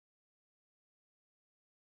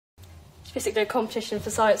It's basically a competition for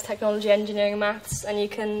science, technology, engineering and maths, and you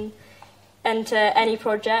can enter any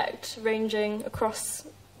project ranging across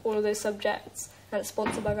all of those subjects, and it's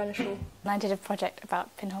sponsored by Renishaw. I did a project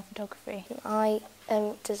about pinhole photography. I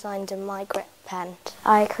designed a My Grip pen.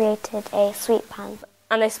 I created a sweet pan.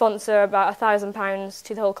 And they sponsor about £1,000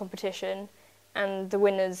 to the whole competition, and the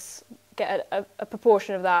winners get a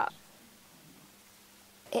proportion of that.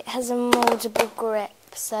 It has a mouldable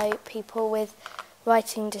grip, so people with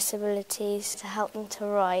writing disabilities, to help them to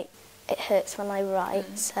write. It hurts when I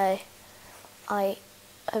write, so I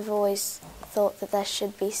have always thought that there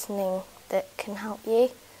should be something that can help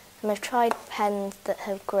you. And I've tried pens that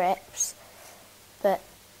have grips, but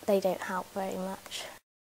they don't help very much.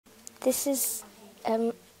 This is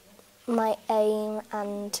my aim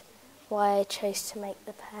and why I chose to make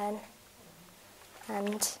the pen.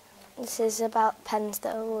 And this is about pens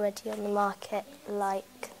that are already on the market,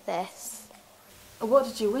 like this. What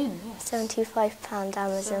did you win? Yes. £75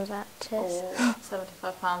 Amazon vouchers. Oh,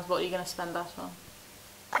 £75. What are you going to spend that on?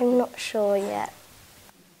 I'm not sure yet.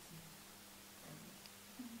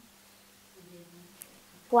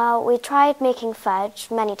 Well, we tried making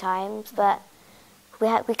fudge many times, but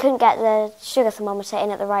we couldn't get the sugar thermometer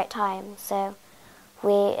in at the right time. So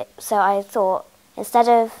I thought, instead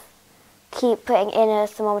of keep putting in a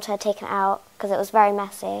thermometer, taking it out, because it was very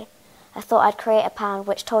messy, I thought I'd create a pan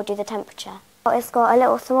which told you the temperature. It's got a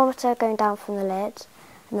little thermometer going down from the lid,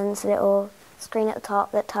 and then there's a little screen at the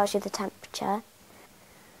top that tells you the temperature.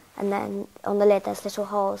 And then on the lid there's little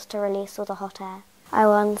holes to release all the hot air. I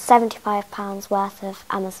won £75 worth of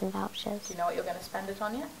Amazon vouchers. Do you know what you're going to spend it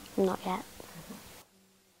on yet? Not yet.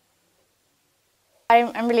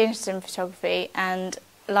 I'm really interested in photography, and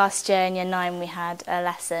last year in Year 9 we had a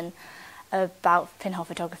lesson about pinhole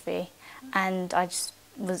photography, and I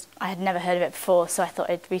had never heard of it before, so I thought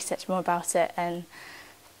I'd research more about it. And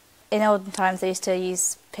in olden times they used to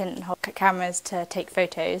use pinhole cameras to take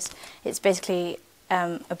photos. It's basically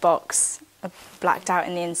a box blacked out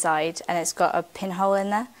in the inside, and it's got a pinhole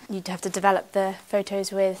in there. You'd have to develop the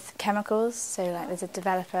photos with chemicals, so like there's a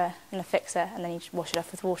developer and a fixer, and then you wash it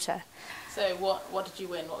off with water. So what did you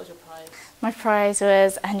win? What was your prize? My prize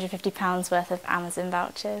was £150 worth of Amazon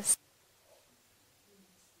vouchers.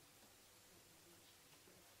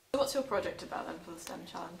 What's your project about then for the STEM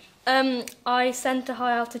Challenge? I sent a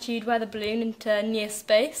high altitude weather balloon into near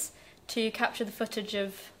space to capture the footage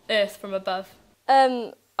of Earth from above.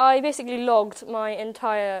 I basically logged my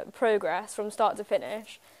entire progress from start to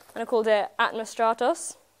finish, and I called it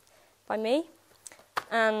Atmostratos by me.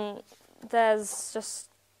 And there's just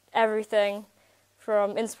everything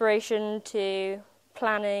from inspiration to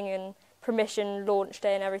planning and permission, launch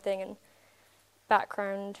day and everything, and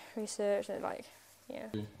background research and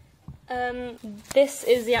this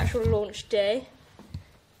is the actual launch day.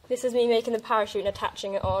 This is me making the parachute and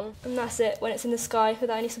attaching it on, and that's it when it's in the sky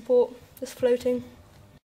without any support, just floating.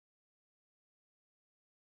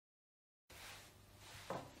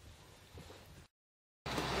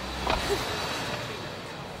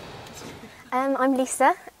 I'm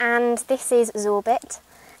Lisa, and this is Zorbit,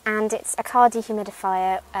 and it's a car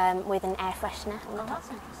dehumidifier with an air freshener on the Oh, top. that's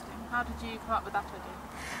interesting. How did you come up with that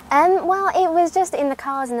idea? Well, it was just in the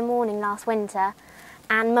cars in the morning last winter,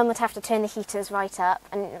 and Mum would have to turn the heaters right up,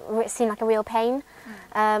 and it seemed like a real pain.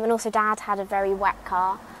 And also Dad had a very wet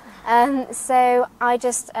car. So I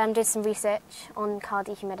just did some research on car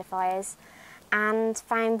dehumidifiers and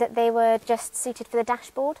found that they were just suited for the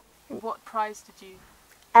dashboard. What prize did you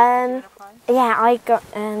Yeah, I got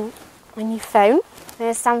my new phone,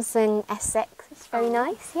 a Samsung S6. It's very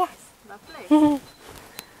nice, yes. Lovely.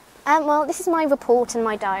 Well, this is my report and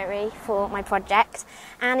my diary for my project,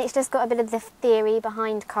 and it's just got a bit of the theory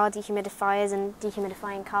behind car dehumidifiers and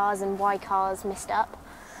dehumidifying cars and why cars messed up.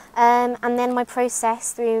 And then my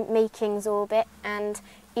process through making Zorbit and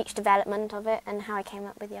each development of it and how I came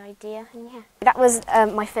up with the idea. And yeah, that was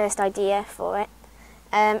my first idea for it,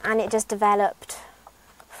 and it just developed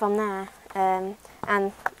from there.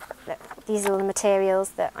 And look, these are all the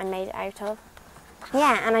materials that I made it out of.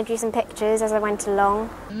 Yeah, and I drew some pictures as I went along.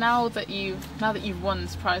 Now that you've won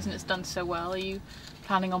this prize and it's done so well, are you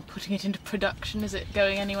planning on putting it into production? Is it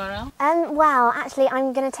going anywhere else? Well, actually,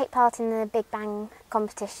 I'm going to take part in the Big Bang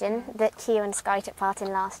competition that Kia and Sky took part in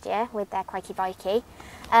last year with their Quikey Bikey.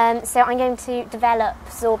 So I'm going to develop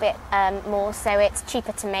Zorbit more so it's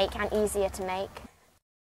cheaper to make and easier to make.